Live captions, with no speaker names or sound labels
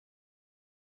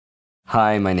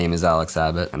Hi, my name is Alex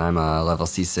Abbott, and I'm a level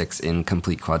C6 in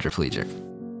complete quadriplegic.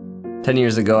 10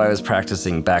 years ago, I was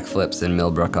practicing backflips in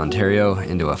Millbrook, Ontario,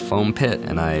 into a foam pit,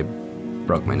 and I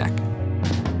broke my neck.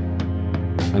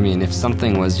 I mean, if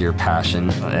something was your passion,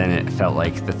 and it felt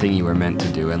like the thing you were meant to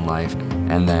do in life,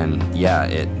 and then, yeah,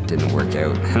 it didn't work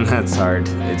out, and that's hard.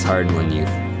 It's hard when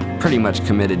you've pretty much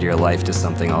committed your life to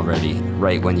something already,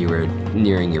 right when you were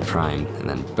nearing your prime, and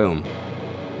then boom.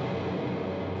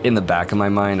 In the back of my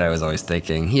mind, I was always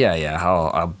thinking,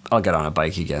 I'll get on a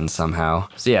bike again somehow.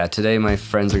 So yeah, today my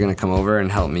friends are gonna come over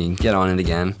and help me get on it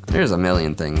again. There's a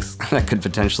million things that could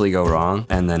potentially go wrong,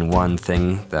 and then one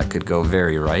thing that could go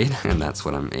very right, and that's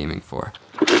what I'm aiming for.